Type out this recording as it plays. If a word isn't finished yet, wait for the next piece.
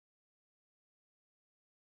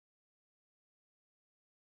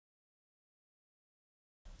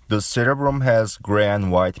The cerebrum has gray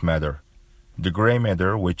and white matter. The gray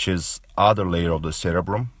matter, which is other layer of the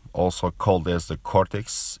cerebrum, also called as the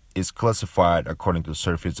cortex, is classified according to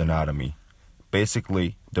surface anatomy.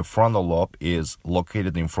 Basically, the frontal lobe is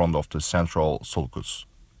located in front of the central sulcus.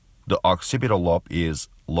 The occipital lobe is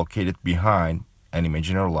located behind an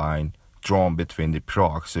imaginary line drawn between the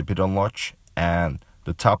preoccipital notch and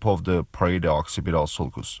the top of the parietal occipital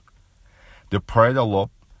sulcus. The parietal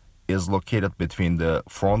lobe is located between the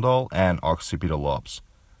frontal and occipital lobes.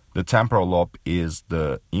 The temporal lobe is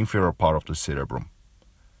the inferior part of the cerebrum.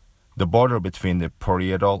 The border between the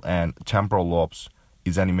parietal and temporal lobes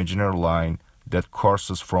is an imaginary line that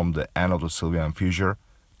courses from the end of the sylvian fissure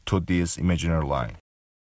to this imaginary line.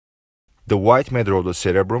 The white matter of the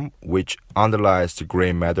cerebrum, which underlies the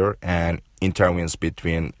gray matter and intervenes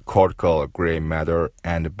between cortical gray matter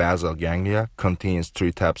and the basal ganglia, contains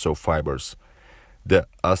three types of fibers. The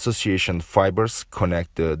association fibers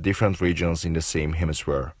connect the different regions in the same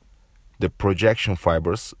hemisphere. The projection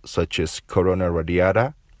fibers, such as corona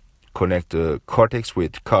radiata, connect the cortex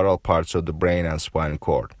with caudal parts of the brain and spinal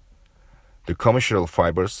cord. The commissural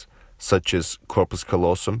fibers, such as corpus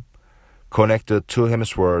callosum, connect the two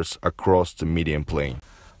hemispheres across the median plane.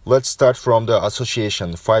 Let's start from the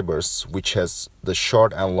association fibers, which has the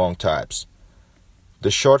short and long types. The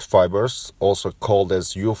short fibers, also called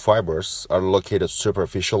as U fibers, are located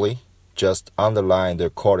superficially, just underlying the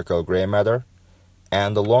cortical gray matter,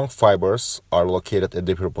 and the long fibers are located at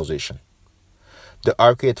deeper position. The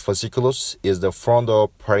arcuate fasciculus is the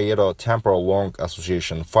fronto-parieto-temporal long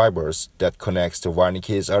association fibers that connects the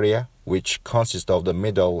Wernicke's area, which consists of the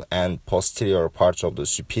middle and posterior parts of the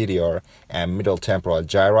superior and middle temporal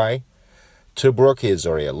gyri, to Broca's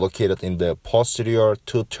area located in the posterior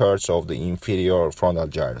two-thirds of the inferior frontal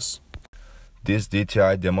gyrus. This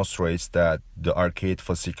DTI demonstrates that the arcuate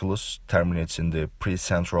fasciculus terminates in the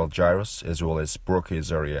precentral gyrus as well as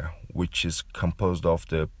Broca's area, which is composed of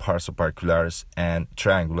the pars opercularis and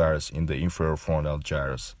triangularis in the inferior frontal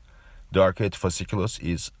gyrus. The arcuate fasciculus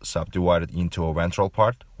is subdivided into a ventral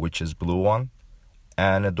part, which is blue one,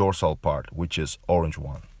 and a dorsal part, which is orange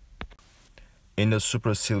one. In the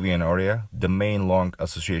suprasylvian area, the main long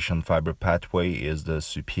association fiber pathway is the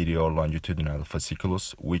superior longitudinal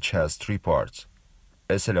fasciculus, which has three parts: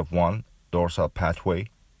 SLF1 dorsal pathway,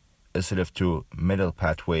 SLF2 middle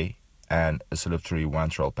pathway, and SLF3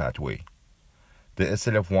 ventral pathway. The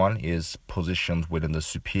SLF1 is positioned within the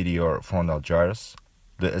superior frontal gyrus,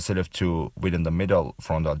 the SLF2 within the middle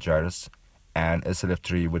frontal gyrus, and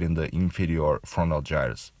SLF3 within the inferior frontal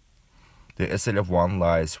gyrus. The SLF1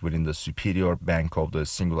 lies within the superior bank of the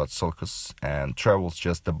cingulate sulcus and travels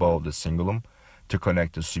just above the cingulum to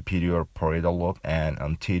connect the superior parietal lobe and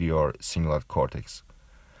anterior cingulate cortex.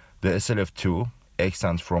 The SLF2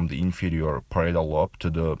 extends from the inferior parietal lobe to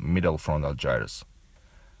the middle frontal gyrus.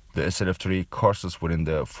 The SLF3 courses within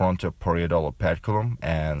the frontoparietal operculum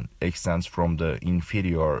and extends from the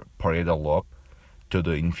inferior parietal lobe to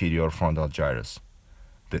the inferior frontal gyrus.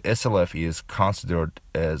 The SLF is considered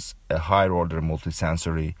as a higher-order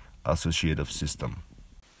multisensory associative system.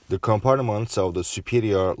 The compartments of the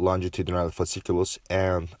superior longitudinal fasciculus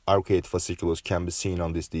and arcuate fasciculus can be seen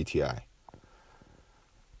on this DTI.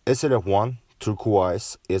 SLF1,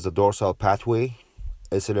 turquoise, is the dorsal pathway,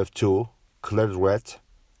 SLF2, clear red,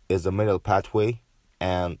 is the middle pathway,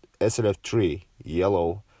 and SLF3,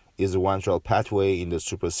 yellow, is the ventral pathway in the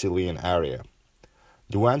suprasylvian area.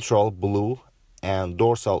 The ventral, blue, and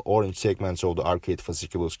dorsal orange segments of the arcuate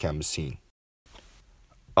fasciculus can be seen.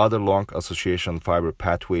 Other long association fiber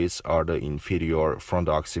pathways are the inferior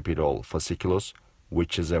fronto-occipital fasciculus,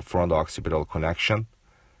 which is a fronto-occipital connection,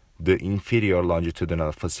 the inferior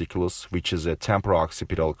longitudinal fasciculus, which is a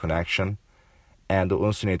temporo-occipital connection, and the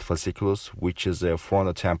uncinate fasciculus, which is a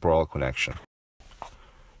frontotemporal connection.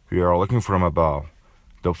 We are looking from above.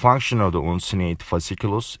 The function of the uncinate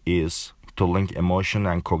fasciculus is to link emotion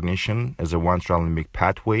and cognition as a ventral limbic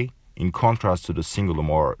pathway, in contrast to the cingulum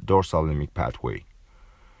or dorsal limbic pathway.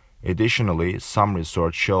 Additionally, some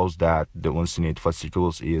research shows that the uncinate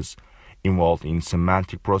fasciculus is involved in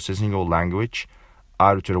semantic processing of language,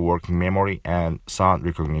 auditory working memory, and sound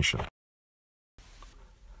recognition.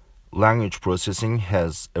 Language processing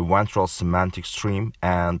has a ventral semantic stream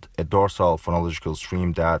and a dorsal phonological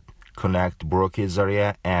stream that connect Broca's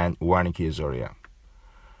area and Wernicke's area.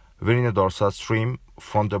 Within the dorsal stream,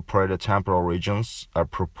 frontoparieto-temporal regions are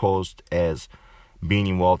proposed as being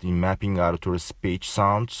involved in mapping auditory speech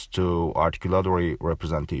sounds to articulatory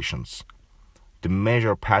representations. The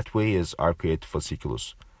major pathway is arcuate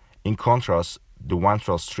fasciculus. In contrast, the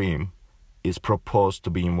ventral stream is proposed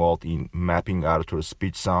to be involved in mapping auditory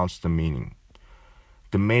speech sounds to meaning.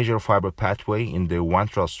 The major fiber pathway in the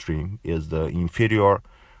ventral stream is the inferior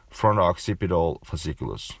fronto-occipital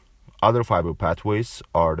fasciculus. Other fiber pathways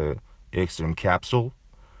are the extreme capsule,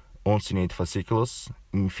 uncinate fasciculus,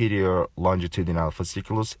 inferior longitudinal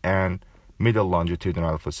fasciculus, and middle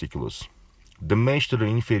longitudinal fasciculus. The mesh to the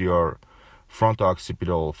inferior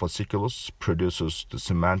fronto-occipital fasciculus produces the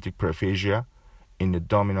semantic paraphasia in the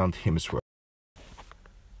dominant hemisphere.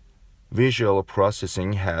 Visual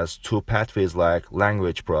processing has two pathways like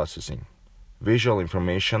language processing. Visual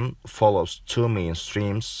information follows two main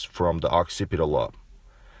streams from the occipital lobe.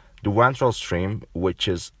 The ventral stream, which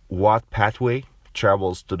is what pathway,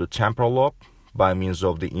 travels to the temporal lobe by means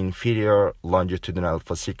of the inferior longitudinal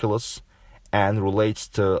fasciculus and relates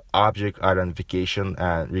to object identification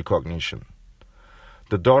and recognition.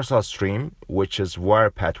 The dorsal stream, which is wire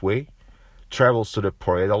pathway, travels to the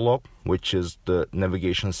parietal lobe, which is the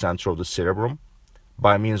navigation center of the cerebrum,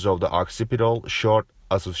 by means of the occipital short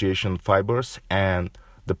association fibers and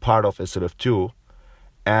the part of SLF2,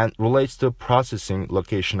 and relates to processing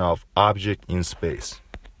location of object in space.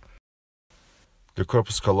 The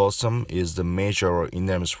corpus callosum is the major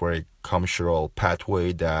interhemispheric commissural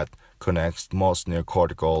pathway that connects most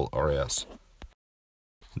neocortical areas.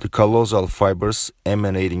 The callosal fibers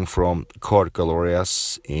emanating from cortical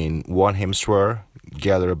areas in one hemisphere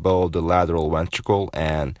gather above the lateral ventricle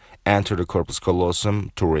and enter the corpus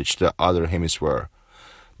callosum to reach the other hemisphere.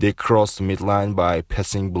 They cross the midline by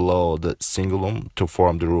passing below the cingulum to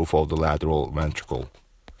form the roof of the lateral ventricle.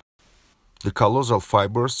 The callosal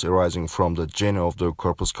fibers arising from the genu of the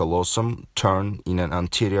corpus callosum turn in an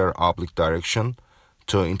anterior oblique direction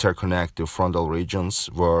to interconnect the frontal regions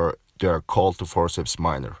where they are called the forceps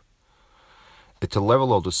minor. At the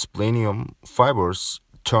level of the splenium, fibers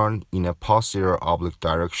turn in a posterior oblique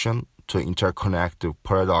direction to interconnect the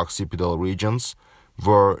parieto-occipital regions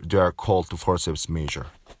where they are called the forceps major.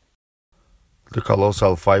 The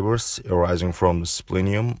callosal fibers arising from the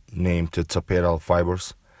splenium, named the tapetal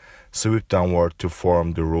fibers, sweep downward to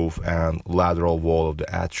form the roof and lateral wall of the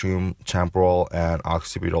atrium, temporal, and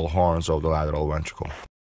occipital horns of the lateral ventricle.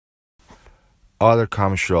 Other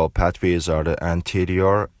commissural pathways are the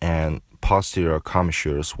anterior and posterior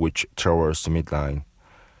commissures, which traverse the midline.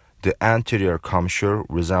 The anterior commissure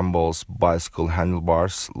resembles bicycle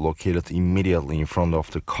handlebars located immediately in front of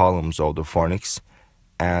the columns of the fornix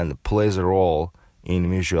and plays a role in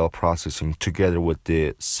visual processing together with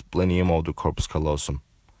the splenium of the corpus callosum.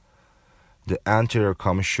 The anterior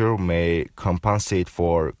commissure may compensate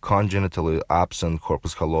for congenitally absent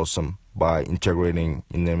corpus callosum by integrating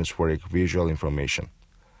interhemispheric visual information.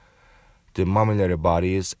 The mammillary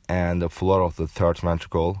bodies and the floor of the third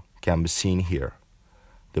ventricle can be seen here.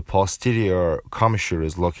 The posterior commissure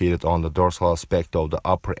is located on the dorsal aspect of the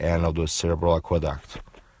upper end of the cerebral aqueduct.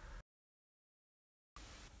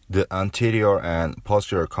 The anterior and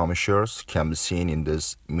posterior commissures can be seen in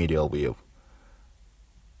this medial view.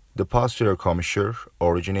 The posterior commissure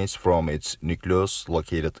originates from its nucleus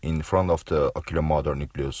located in front of the oculomotor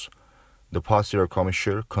nucleus. The posterior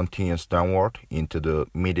commissure continues downward into the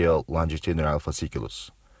medial longitudinal fasciculus.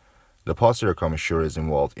 The posterior commissure is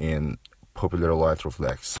involved in pupillary light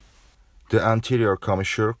reflex. The anterior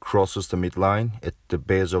commissure crosses the midline at the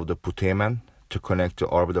base of the putamen to connect the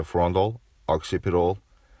orbitofrontal, occipital,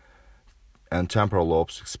 and temporal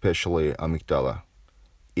lobes, especially amygdala.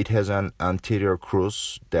 It has an anterior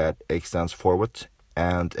crus that extends forward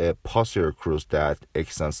and a posterior crus that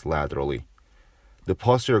extends laterally. The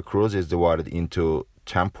posterior crus is divided into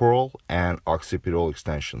temporal and occipital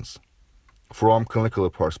extensions. From clinical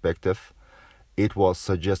perspective, it was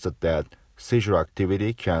suggested that seizure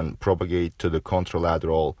activity can propagate to the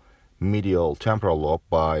contralateral medial temporal lobe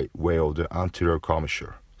by way of the anterior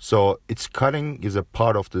commissure. So its cutting is a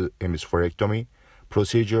part of the hemispherectomy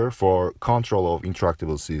procedure for control of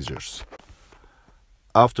intractable seizures.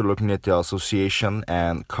 After looking at the association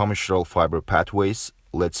and commissural fiber pathways,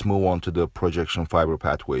 let's move on to the projection fiber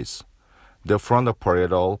pathways. The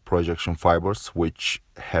frontoparietal projection fibers, which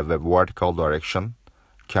have a vertical direction,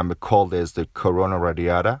 can be called as the corona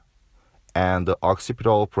radiata, and the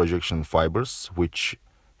occipital projection fibers, which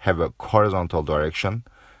have a horizontal direction,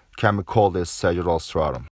 can be called as sagittal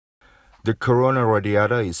stratum. The corona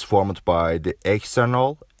radiata is formed by the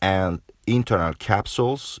external and internal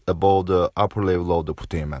capsules above the upper level of the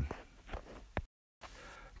putamen.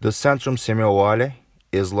 The centrum semiovale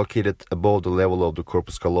is located above the level of the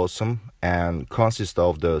corpus callosum and consists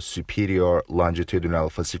of the superior longitudinal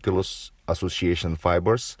fasciculus association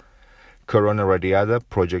fibers, corona radiata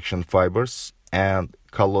projection fibers, and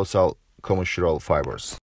callosal commissural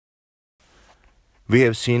fibers. We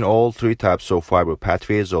have seen all three types of fiber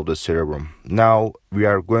pathways of the cerebrum. Now we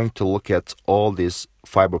are going to look at all these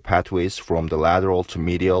fiber pathways from the lateral to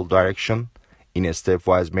medial direction in a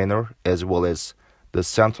stepwise manner, as well as the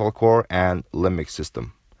central core and limbic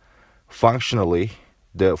system. Functionally,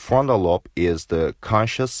 the frontal lobe is the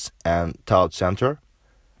conscious and thought center,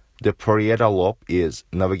 the parietal lobe is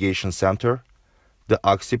navigation center, the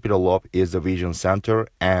occipital lobe is the vision center,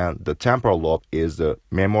 and the temporal lobe is the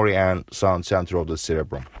memory and sound center of the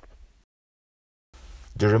cerebrum.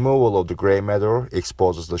 The removal of the gray matter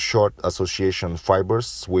exposes the short association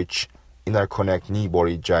fibers which interconnect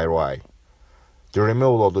knee-body gyri. The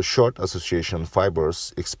removal of the short association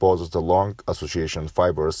fibers exposes the long association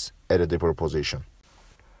fibers at a deeper position.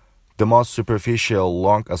 The most superficial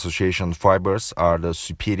long association fibers are the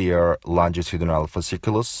superior longitudinal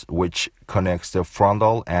fasciculus, which connects the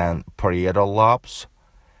frontal and parietal lobes,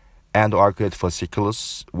 and the arcuate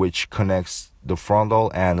fasciculus, which connects the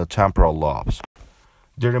frontal and the temporal lobes.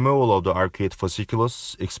 The removal of the arcuate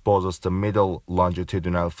fasciculus exposes the middle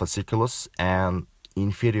longitudinal fasciculus and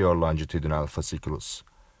inferior longitudinal fasciculus.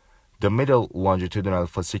 The middle longitudinal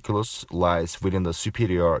fasciculus lies within the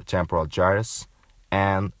superior temporal gyrus,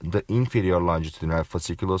 and the inferior longitudinal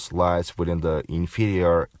fasciculus lies within the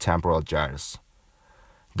inferior temporal gyrus.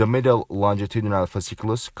 The middle longitudinal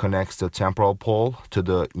fasciculus connects the temporal pole to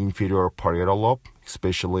the inferior parietal lobe,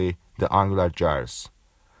 especially the angular gyrus.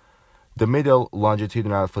 The middle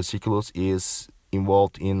longitudinal fasciculus is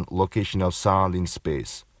involved in location of sound in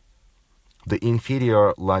space. The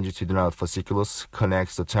inferior longitudinal fasciculus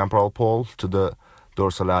connects the temporal pole to the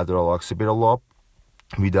dorsolateral occipital lobe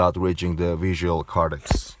without reaching the visual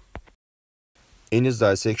cortex. In this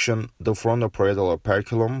dissection, the frontoparietal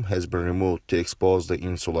operculum has been removed to expose the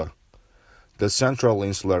insula. The central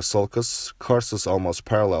insular sulcus courses almost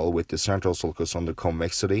parallel with the central sulcus on the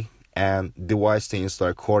convexity and divides the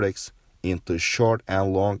insular cortex into short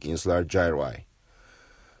and long insular gyri.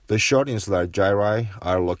 The short insular gyri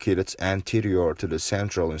are located anterior to the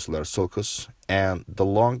central insular sulcus, and the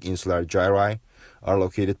long insular gyri are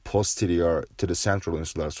located posterior to the central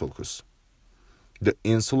insular sulcus. The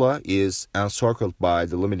insula is encircled by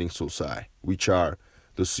the limiting sulci, which are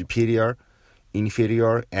the superior,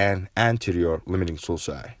 inferior, and anterior limiting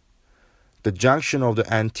sulci. The junction of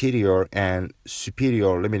the anterior and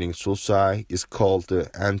superior limiting sulci is called the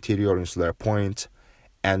anterior insular point,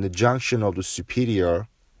 and the junction of the superior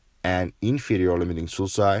and inferior limiting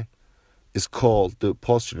sulci is called the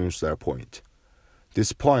posterior insular point.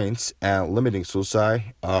 These points and limiting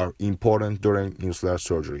sulci are important during insular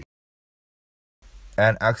surgery.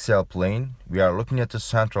 An axial plane, we are looking at the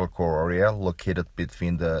central core area located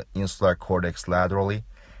between the insular cortex laterally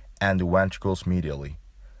and the ventricles medially.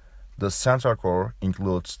 The central core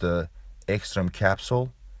includes the extreme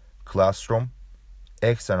capsule, claustrum,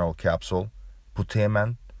 external capsule,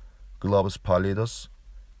 putamen, globus pallidus,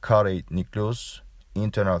 caudate nucleus,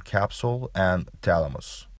 internal capsule, and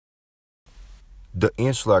thalamus. The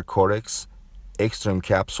insular cortex, extreme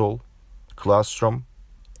capsule, claustrum,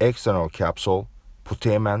 external capsule,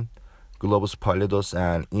 putamen, globus pallidus,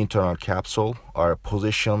 and internal capsule are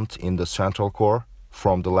positioned in the central core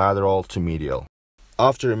from the lateral to medial.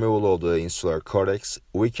 After removal of the insular cortex,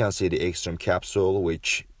 we can see the extreme capsule,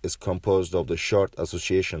 which is composed of the short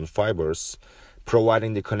association fibers,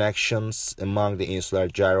 providing the connections among the insular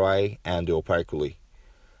gyri and the operculi.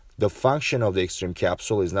 The function of the extreme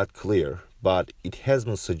capsule is not clear, but it has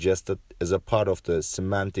been suggested as a part of the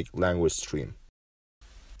semantic language stream.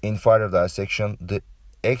 In further dissection, the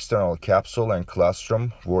external capsule and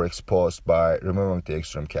claustrum were exposed by removing the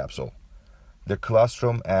extreme capsule. The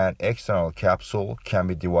claustrum and external capsule can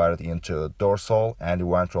be divided into dorsal and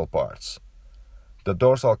ventral parts. The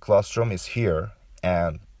dorsal claustrum is here,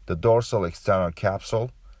 and the dorsal external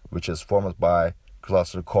capsule, which is formed by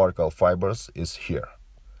cluster cortical fibers, is here.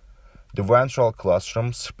 The ventral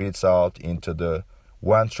claustrum splits out into the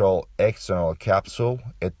ventral external capsule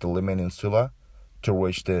at the limit insula to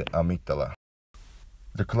reach the amygdala.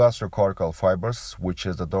 The cluster cortical fibers, which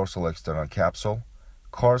is the dorsal external capsule,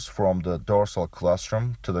 course from the dorsal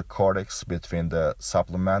claustrum to the cortex between the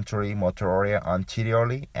supplementary motor area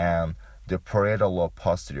anteriorly and the parietal lobe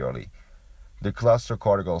posteriorly. The cluster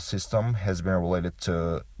cortical system has been related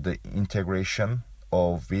to the integration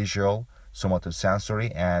of visual,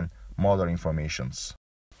 somatosensory, and motor informations.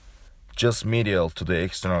 Just medial to the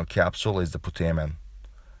external capsule is the putamen.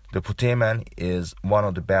 The putamen is one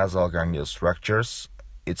of the basal ganglia structures.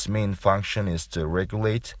 Its main function is to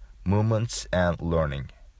regulate movements and learning.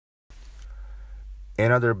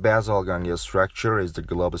 Another basal ganglia structure is the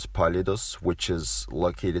globus pallidus, which is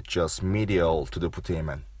located just medial to the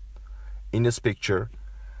putamen. In this picture,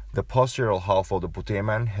 the posterior half of the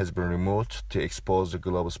putamen has been removed to expose the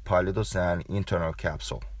globus pallidus and internal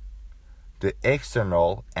capsule. The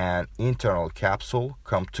external and internal capsule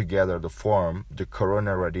come together to form the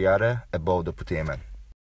corona radiata above the putamen.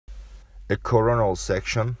 A coronal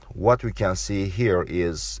section, what we can see here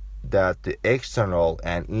is that the external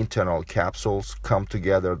and internal capsules come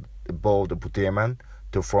together above the putamen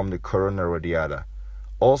to form the corona radiata.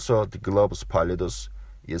 Also, the globus pallidus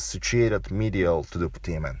is situated medial to the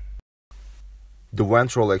putamen. The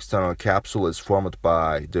ventral external capsule is formed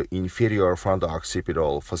by the inferior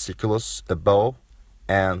fronto-occipital fasciculus above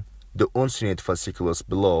and the uncinate fasciculus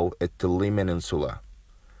below at the limb insula.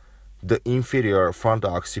 The inferior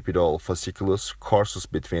fronto-occipital fasciculus courses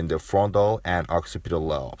between the frontal and occipital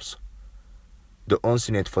lobes. The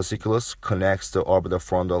uncinate fasciculus connects the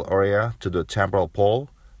orbitofrontal area to the temporal pole,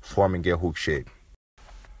 forming a hook shape.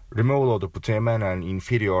 Removal of the putamen and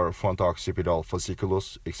inferior fronto-occipital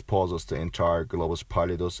fasciculus exposes the entire globus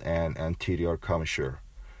pallidus and anterior commissure.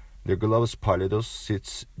 The globus pallidus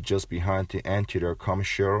sits just behind the anterior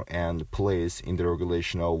commissure and plays in the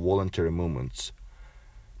regulation of voluntary movements.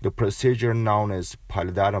 The procedure known as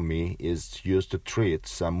pallidotomy is used to treat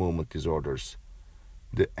some movement disorders.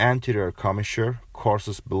 The anterior commissure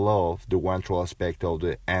courses below the ventral aspect of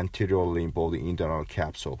the anterior limb of the internal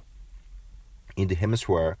capsule. In the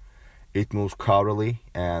hemisphere, it moves caudally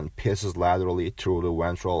and passes laterally through the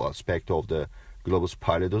ventral aspect of the globus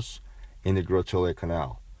pallidus in the glottalic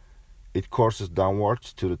canal. It courses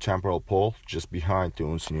downwards to the temporal pole just behind the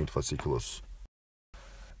uncinate fasciculus.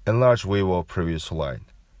 Enlarged view of previous slide.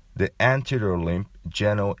 The anterior limb,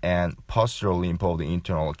 genu, and posterior limb of the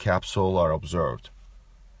internal capsule are observed.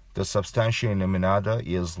 The substantia nominata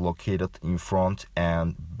is located in front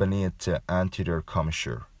and beneath the anterior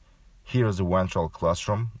commissure. Here is the ventral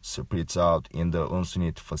claustrum spreads out in the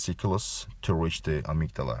uncinate fasciculus to reach the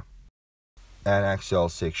amygdala. An axial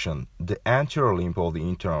section. The anterior limb of the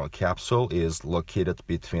internal capsule is located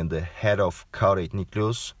between the head of caudate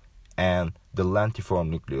nucleus and the lentiform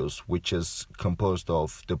nucleus, which is composed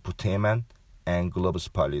of the putamen and globus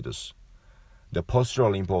pallidus. The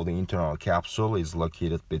posterior limb of the internal capsule is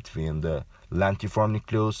located between the lentiform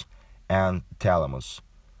nucleus and thalamus.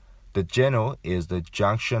 The genu is the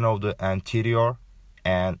junction of the anterior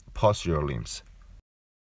and posterior limbs.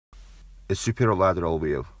 A superolateral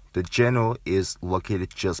view. The genu is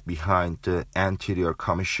located just behind the anterior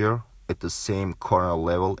commissure at the same coronal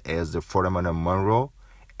level as the foramen Monro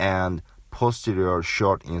and posterior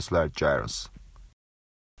short insular gyrus.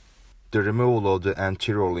 The removal of the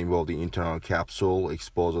anterior limb of the internal capsule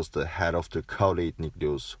exposes the head of the caudate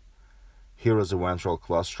nucleus. Here is the ventral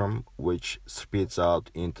claustrum, which spreads out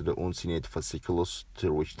into the uncinate fasciculus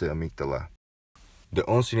to reach the amygdala. The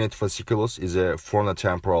uncinate fasciculus is a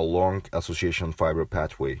frontotemporal long association fiber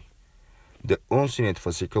pathway. The uncinate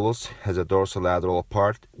fasciculus has a dorsolateral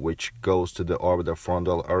part which goes to the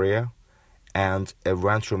orbitofrontal area and a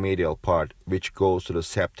ventromedial part which goes to the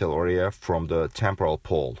septal area from the temporal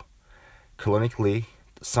pole. Clinically,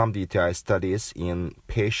 some DTI studies in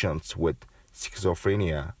patients with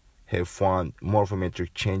schizophrenia have found morphometric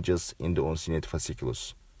changes in the uncinate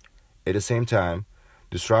fasciculus. At the same time,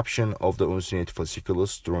 disruption of the uncinate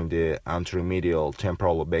fasciculus during the anteromedial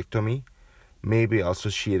temporal lobectomy may be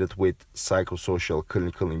associated with psychosocial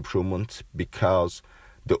clinical improvement because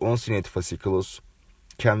the uncinate fasciculus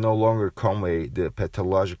can no longer convey the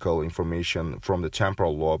pathological information from the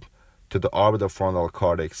temporal lobe to the orbitofrontal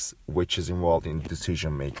cortex, which is involved in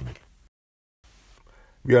decision making.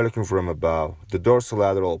 We are looking from above. The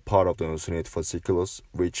dorsolateral part of the uncinate fasciculus,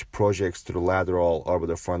 which projects to the lateral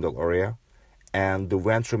orbitofrontal area, and the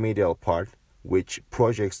ventromedial part, which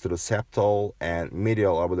projects to the septal and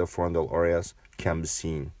medial orbitofrontal areas, can be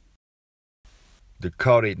seen. The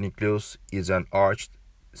caudate nucleus is an arched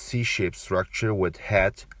C-shaped structure with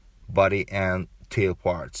head, body, and tail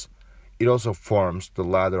parts. It also forms the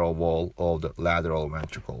lateral wall of the lateral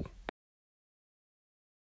ventricle.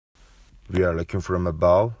 We are looking from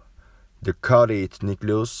above. The caudate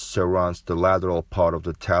nucleus surrounds the lateral part of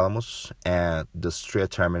the thalamus, and the stria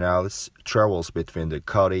terminalis travels between the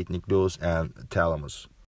caudate nucleus and thalamus.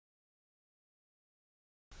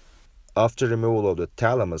 After removal of the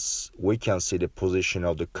thalamus, we can see the position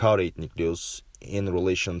of the caudate nucleus in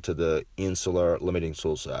relation to the insular limiting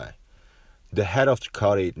sulci. The head of the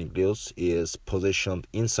caudate nucleus is positioned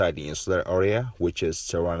inside the insular area, which is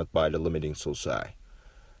surrounded by the limiting sulci.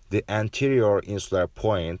 The anterior insular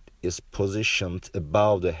point is positioned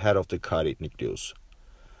above the head of the caudate nucleus.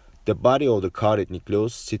 The body of the caudate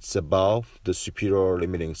nucleus sits above the superior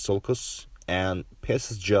limiting sulcus and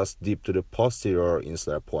passes just deep to the posterior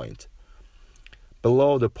insular point.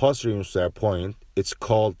 Below the posterior insular point, it's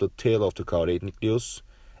called the tail of the caudate nucleus,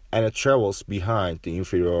 and it travels behind the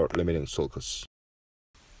inferior limiting sulcus.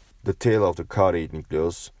 The tail of the caudate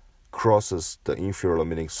nucleus crosses the inferior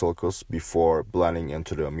limiting sulcus before blending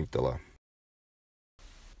into the amygdala.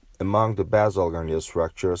 Among the basal ganglia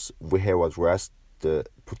structures, we have addressed the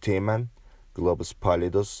putamen, globus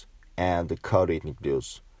pallidus, and the caudate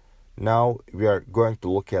nucleus. Now we are going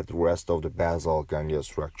to look at the rest of the basal ganglia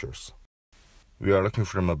structures. We are looking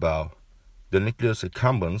from above. The nucleus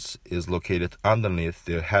accumbens is located underneath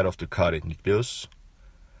the head of the caudate nucleus.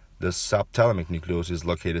 The subthalamic nucleus is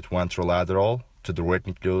located ventrolateral to the red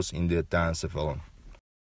nucleus in the diencephalon.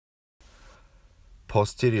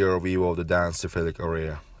 Posterior view of the diencephalic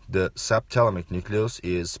area. The subthalamic nucleus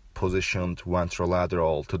is positioned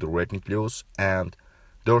ventrolateral to the red nucleus and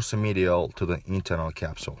dorsomedial to the internal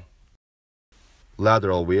capsule.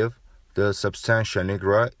 Lateral view. The substantia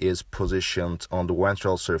nigra is positioned on the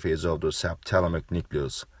ventral surface of the subthalamic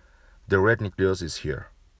nucleus. The red nucleus is here.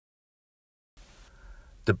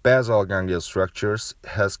 The basal ganglia structures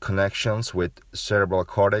has connections with cerebral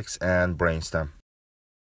cortex and brainstem.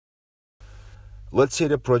 Let's see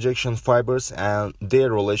the projection fibers and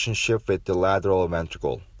their relationship with the lateral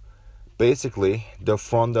ventricle. Basically, the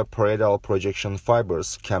frontoparietal projection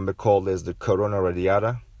fibers can be called as the corona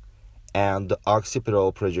radiata, and the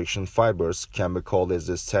occipital projection fibers can be called as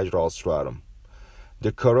the sagittal stratum.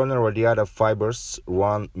 The corona radiata fibers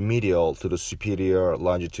run medial to the superior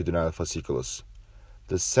longitudinal fasciculus.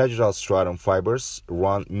 The sagittal stratum fibers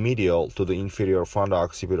run medial to the inferior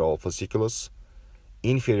fronto-occipital fasciculus,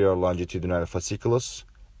 inferior longitudinal fasciculus,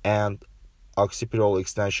 and occipital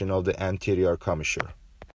extension of the anterior commissure.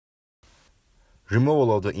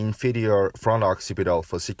 Removal of the inferior fronto-occipital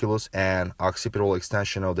fasciculus and occipital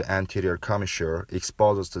extension of the anterior commissure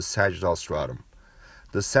exposes the sagittal stratum.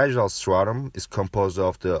 The sagittal stratum is composed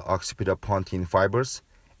of the occipitopontine fibers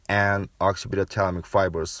and occipitothalamic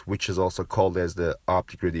fibers, which is also called as the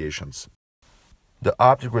optic radiations. The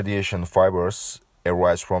optic radiation fibers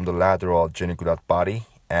arise from the lateral geniculate body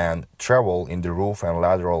and travel in the roof and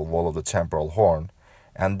lateral wall of the temporal horn,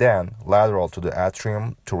 and then lateral to the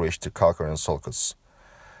atrium to reach the calcarean sulcus.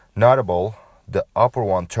 Notable, the upper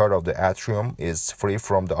one-third of the atrium is free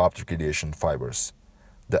from the optic radiation fibers.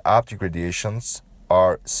 The optic radiations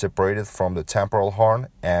are separated from the temporal horn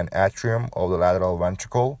and atrium of the lateral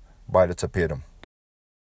ventricle by the tapetum.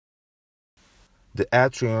 The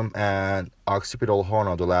atrium and occipital horn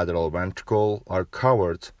of the lateral ventricle are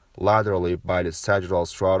covered laterally by the sagittal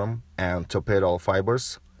stratum and tapetal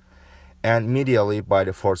fibers, and medially by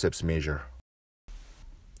the forceps major.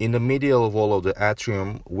 In the medial wall of the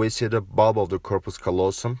atrium, we see the bulb of the corpus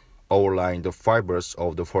callosum overlying the fibers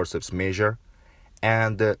of the forceps major,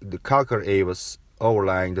 and the calcar avus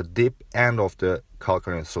overlying the deep end of the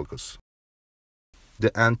calcarean sulcus.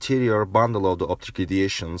 The anterior bundle of the optic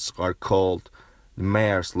radiations are called the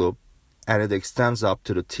Meyer's loop, and it extends up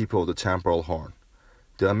to the tip of the temporal horn.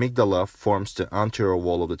 The amygdala forms the anterior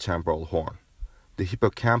wall of the temporal horn. The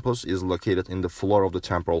hippocampus is located in the floor of the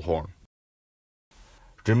temporal horn.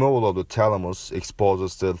 Removal of the thalamus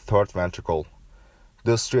exposes the third ventricle.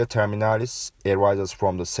 The stria terminalis arises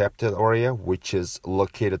from the septal area, which is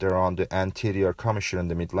located around the anterior commissure in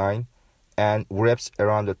the midline, and wraps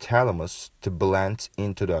around the thalamus to blend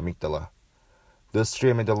into the amygdala. The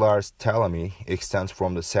stria medullaris thalami extends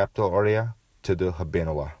from the septal area to the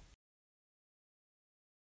habenula.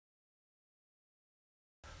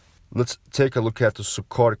 Let's take a look at the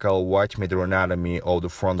subcortical white matter anatomy of the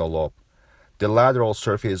frontal lobe. The lateral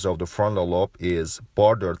surface of the frontal lobe is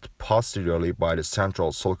bordered posteriorly by the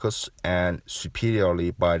central sulcus and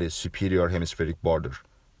superiorly by the superior hemispheric border.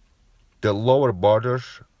 The lower border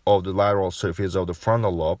of the lateral surface of the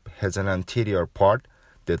frontal lobe has an anterior part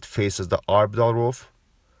that faces the orbital roof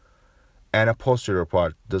and a posterior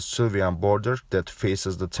part, the sylvian border, that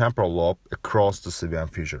faces the temporal lobe across the sylvian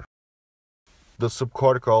fissure. The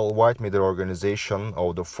subcortical white matter organization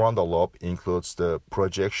of the frontal lobe includes the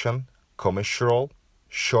projection, commissural,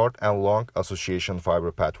 short and long association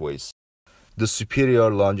fiber pathways. The superior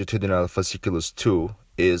longitudinal fasciculus 2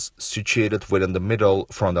 is situated within the middle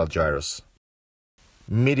frontal gyrus.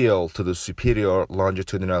 Medial to the superior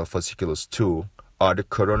longitudinal fasciculus 2 are the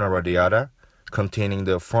corona radiata containing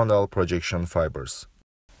the frontal projection fibers.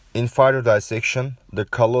 In fighter dissection, the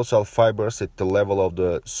callosal fibers at the level of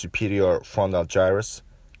the superior frontal gyrus,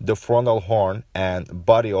 the frontal horn and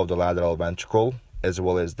body of the lateral ventricle, as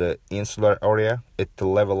well as the insular area at the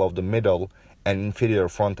level of the middle and inferior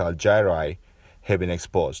frontal gyri, have been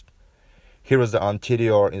exposed. Here is the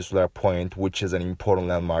anterior insular point, which is an important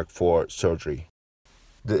landmark for surgery.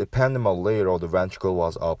 The ependymal layer of the ventricle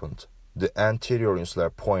was opened. The anterior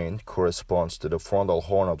insular point corresponds to the frontal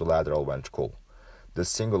horn of the lateral ventricle. The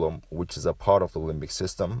cingulum, which is a part of the limbic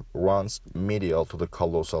system, runs medial to the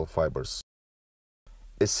callosal fibers.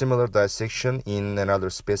 A similar dissection in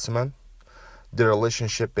another specimen. The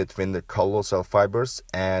relationship between the callosal fibers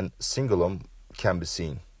and cingulum can be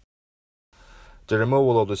seen. The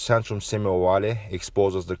removal of the centrum semiovale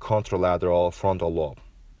exposes the contralateral frontal lobe.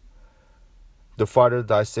 The further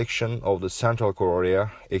dissection of the central core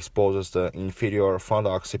area exposes the inferior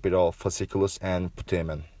fronto-occipital fasciculus and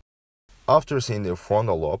putamen. After seeing the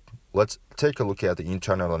frontal lobe, let's take a look at the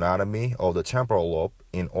internal anatomy of the temporal lobe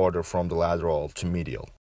in order from the lateral to medial.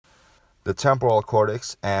 The temporal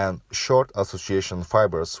cortex and short association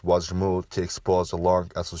fibers was removed to expose the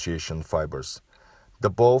long association fibers. The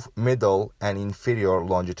both middle and inferior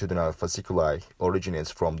longitudinal fasciculi originates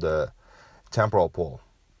from the temporal pole.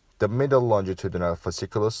 The middle longitudinal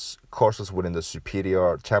fasciculus courses within the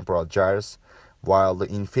superior temporal gyrus, while the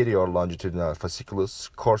inferior longitudinal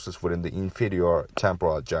fasciculus courses within the inferior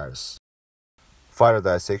temporal gyrus.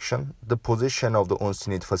 Further dissection, the position of the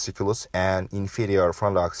uncinate fasciculus and inferior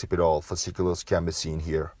fronto-occipital fasciculus can be seen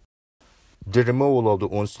here. The removal of the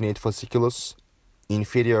uncinate fasciculus,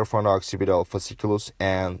 inferior fronto-occipital fasciculus,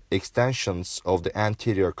 and extensions of the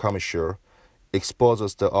anterior commissure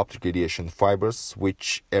exposes the optic radiation fibers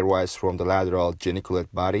which arise from the lateral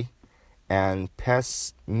geniculate body and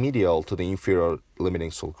pass medial to the inferior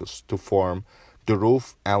limiting sulcus to form the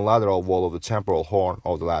roof and lateral wall of the temporal horn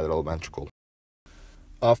of the lateral ventricle.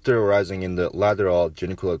 After arising in the lateral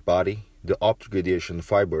geniculate body, the optic radiation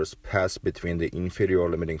fibers pass between the inferior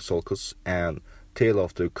limiting sulcus and tail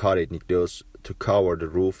of the caudate nucleus to cover the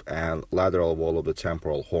roof and lateral wall of the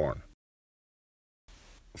temporal horn.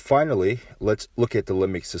 Finally, let's look at the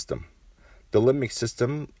limbic system. The limbic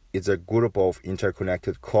system is a group of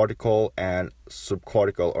interconnected cortical and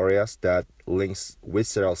subcortical areas that links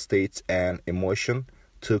visceral states and emotion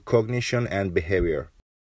to cognition and behavior.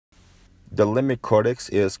 The limbic cortex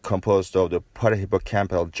is composed of the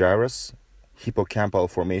parahippocampal gyrus, hippocampal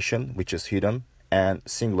formation, which is hidden, and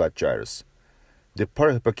cingulate gyrus. The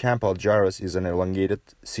parahippocampal gyrus is an elongated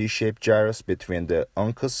C-shaped gyrus between the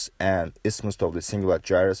uncus and isthmus of the cingulate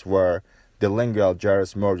gyrus, where the lingual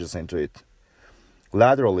gyrus merges into it.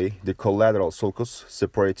 Laterally, the collateral sulcus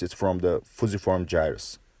separates it from the fusiform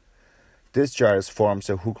gyrus. This gyrus forms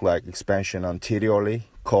a hook-like expansion anteriorly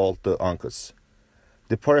called the uncus.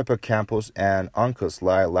 The parahippocampus and uncus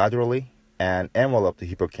lie laterally and envelop the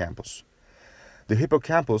hippocampus. The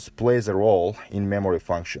hippocampus plays a role in memory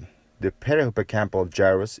function. The perihippocampal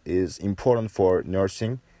gyrus is important for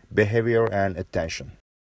nursing, behavior, and attention.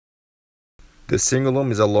 The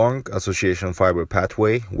cingulum is a long association fiber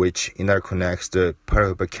pathway which interconnects the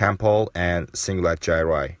parahippocampal and cingulate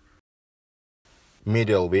gyri.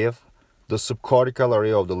 Medial view. The subcortical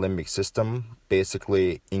area of the limbic system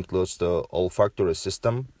basically includes the olfactory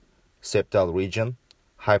system, septal region,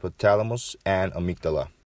 hypothalamus, and amygdala.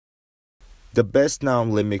 The best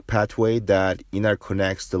known limbic pathway that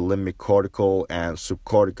interconnects the limbic cortical and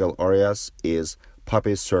subcortical areas is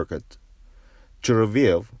Papez circuit. To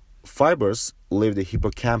review, fibers leave the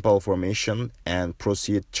hippocampal formation and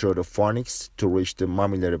proceed through the fornix to reach the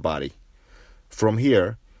mammillary body. From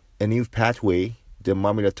here, a new pathway, the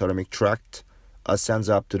mammillothalamic tract, ascends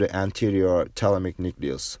up to the anterior thalamic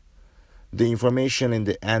nucleus. The information in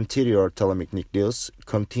the anterior thalamic nucleus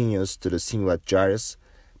continues to the cingulate gyrus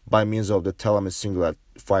by means of the thalamus cingulate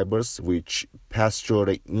fibers which pass through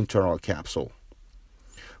the internal capsule.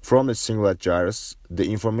 From the cingulate gyrus,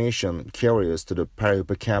 the information carries to the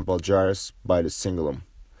parahippocampal gyrus by the cingulum.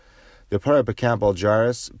 The parahippocampal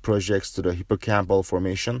gyrus projects to the hippocampal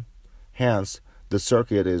formation, hence the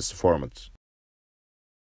circuit is formed.